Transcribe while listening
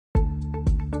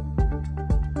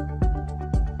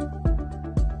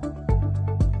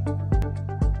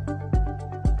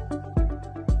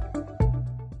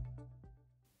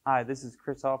Hi, this is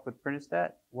Kris off with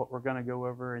Printastat. What we're going to go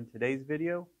over in today's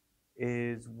video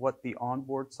is what the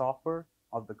onboard software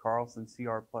of the Carlson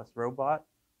CR2 Robot,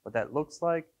 what that looks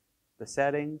like, the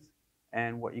settings,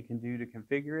 and what you can do to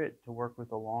configure it to work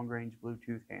with a long-range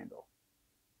Bluetooth handle.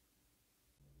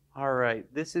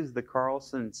 Alright, this is the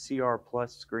Carlson CR2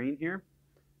 screen here,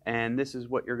 and this is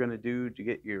what you're going to do to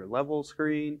get your level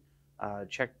screen,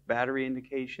 check battery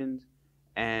indications,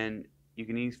 and you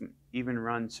can even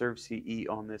run serve-CE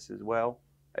on this as well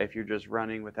if you're just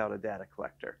running without a data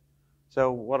collector.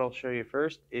 So what I'll show you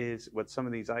first is what some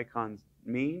of these icons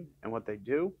mean and what they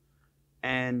do,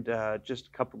 and just a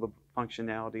couple of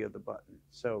functionality of the button.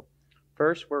 So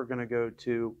first we're going to go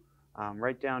to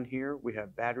right down here we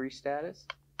have battery status.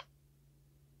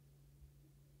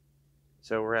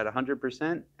 So we're at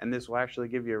 100%, and this will actually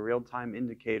give you a real-time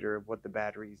indicator of what the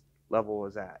battery level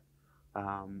is at.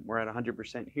 We're at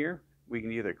 100% here. We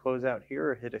can either close out here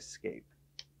or hit escape.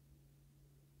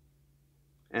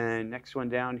 And next one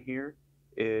down here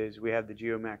is we have the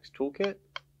Geomax Toolkit.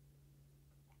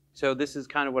 So this is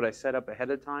kind of what I set up ahead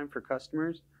of time for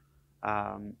customers.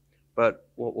 But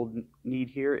what we'll need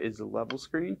here is the level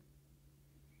screen.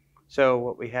 So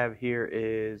what we have here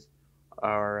is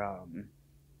our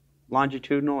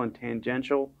longitudinal and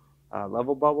tangential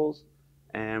level bubbles,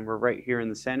 and we're right here in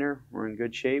the center. We're in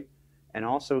good shape. And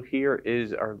also here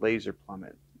is our laser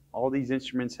plummet. All these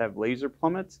instruments have laser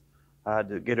plummets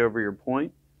to get over your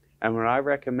point. And what I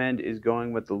recommend is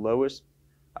going with the lowest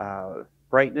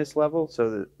brightness level. So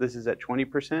that this is at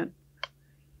 20%.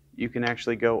 You can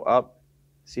actually go up.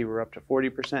 See, we're up to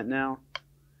 40% now,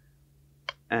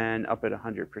 and up at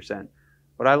 100%.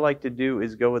 What I like to do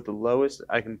is go with the lowest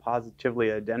I can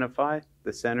positively identify,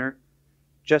 the center,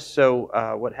 just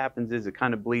so what happens is it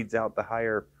kind of bleeds out the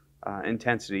higher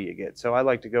intensity you get. So I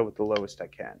like to go with the lowest I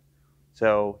can.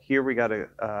 So here we got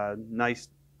a nice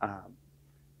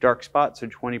dark spot, so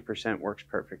 20% works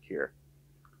perfect here.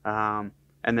 And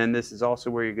then this is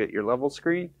also where you get your level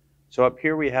screen. So up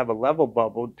here we have a level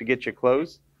bubble to get you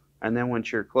close, and then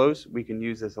once you're close we can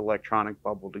use this electronic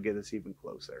bubble to get us even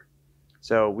closer.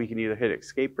 So we can either hit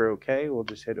escape or OK. We'll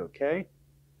just hit OK.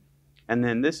 And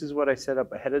then this is what I set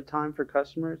up ahead of time for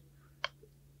customers,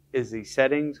 is the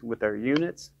settings with our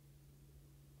units.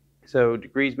 So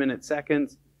degrees, minutes,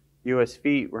 seconds, US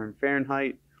feet, we're in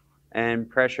Fahrenheit, and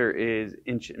pressure is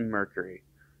inch in mercury.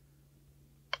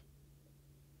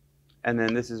 And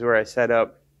then this is where I set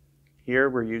up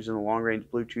here. We're using a long-range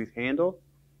Bluetooth handle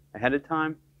ahead of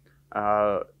time.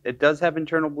 It does have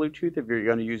internal Bluetooth if you're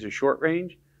going to use a short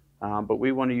range, but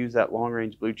we want to use that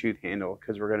long-range Bluetooth handle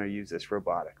because we're going to use this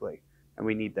robotically, and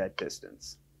we need that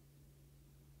distance.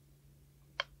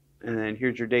 And then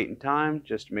here's your date and time,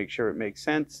 just to make sure it makes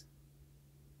sense.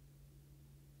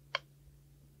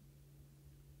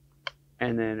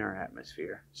 And then our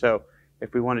atmosphere. So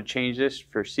if we want to change this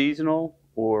for seasonal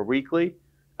or weekly,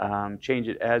 change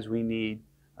it as we need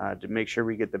to make sure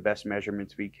we get the best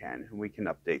measurements we can, and we can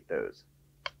update those.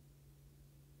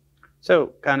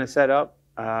 So kind of set up.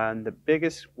 The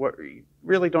biggest, what you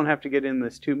really don't have to get in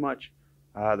this too much.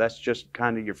 That's just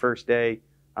kind of your first day.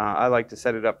 I like to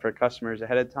set it up for customers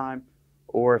ahead of time,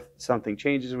 or if something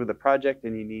changes with the project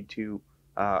and you need to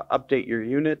update your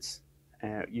units,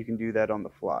 you can do that on the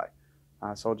fly.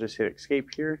 So I'll just hit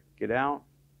escape here, get out,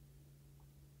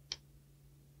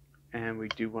 and we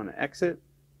do want to exit.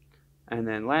 And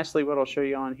then lastly, what I'll show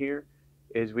you on here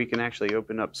is we can actually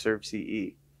open up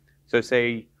serve-CE. So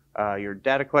say your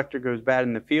data collector goes bad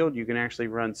in the field, you can actually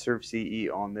run serve-CE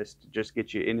on this to just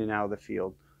get you in and out of the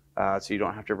field, so you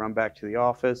don't have to run back to the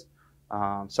office.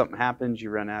 Something happens, you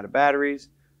run out of batteries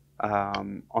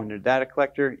on your data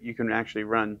collector, you can actually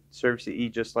run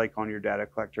serve-CE just like on your data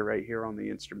collector right here on the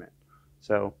instrument.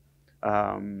 So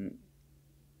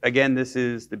again, this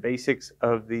is the basics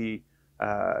of the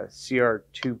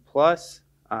CR2 Plus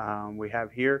we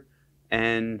have here.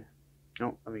 And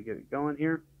let me get it going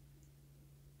here.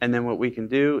 And then what we can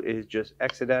do is just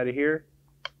exit out of here.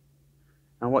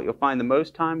 And what you'll find the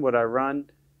most time, what I run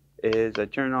is I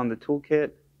turn on the toolkit,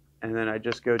 and then I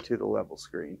just go to the level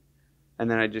screen.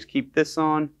 And then I just keep this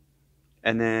on.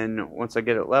 And then once I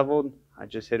get it leveled, I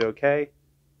just hit OK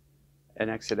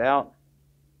and exit out.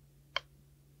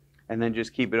 And then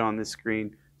just keep it on this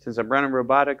screen. Since I'm running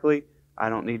robotically, I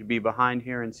don't need to be behind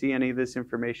here and see any of this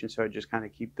information, so I just kind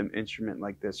of keep the instrument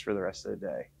like this for the rest of the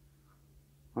day.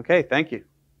 Okay, thank you.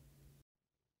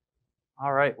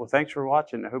 All right, well, thanks for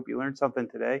watching. I hope you learned something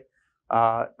today.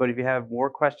 But if you have more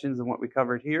questions than what we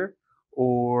covered here,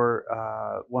 or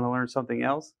want to learn something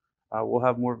else, we'll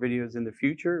have more videos in the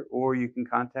future, or you can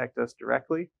contact us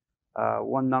directly.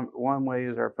 One way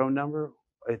is our phone number.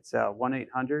 It's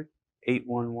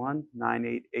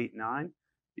 1-800-811-9889.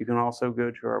 You can also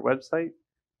go to our website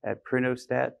at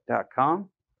printostat.com,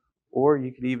 or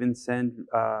you can even send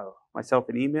myself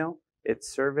an email. It's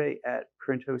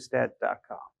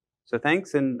survey@printostat.com. So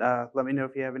thanks, and let me know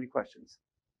if you have any questions.